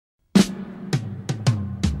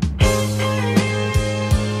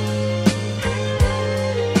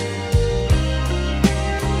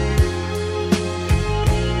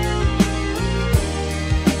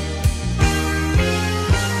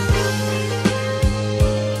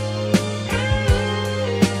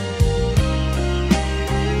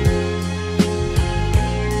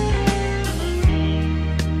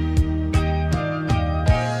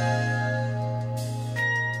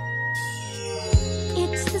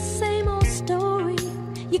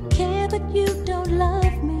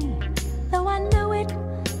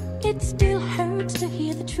still hurts to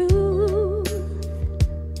hear the truth.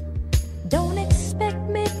 Don't expect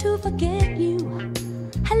me to forget you.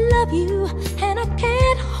 I love you, and I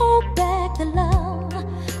can't hold back the love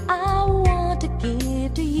I want to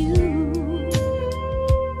give to you.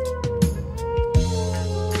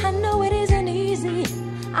 I know it isn't easy,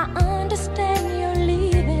 I understand you're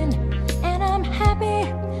leaving, and I'm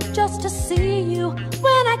happy just to see you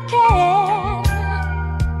when I can.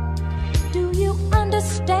 Do you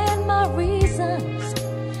understand my reasons?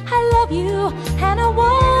 I love you, and a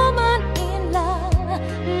woman in love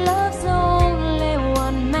loves only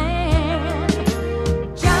one man.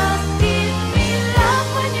 Just give me love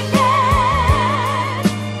when you can.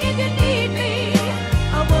 If you need me,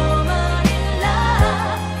 a woman in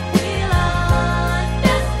love will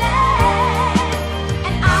understand.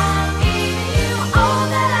 And I'll give you all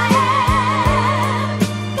that I am,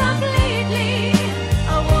 completely.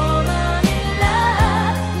 A woman in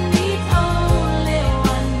love needs only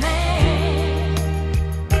one man.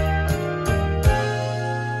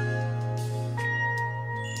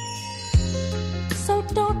 So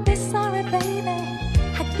don't be sorry, baby.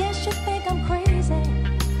 I guess you think I'm crazy,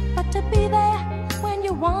 but to be there when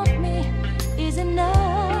you want me is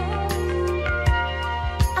enough.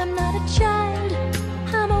 I'm not a child,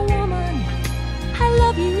 I'm a woman. I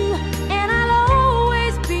love you, and I'll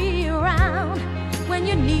always be around when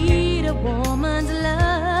you need a woman's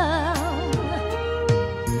love.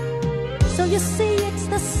 So you see, it's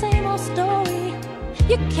the same old story.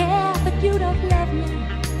 You care, but you don't love me.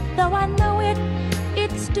 Though I know it,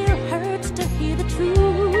 it still hurts to hear the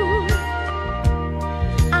truth.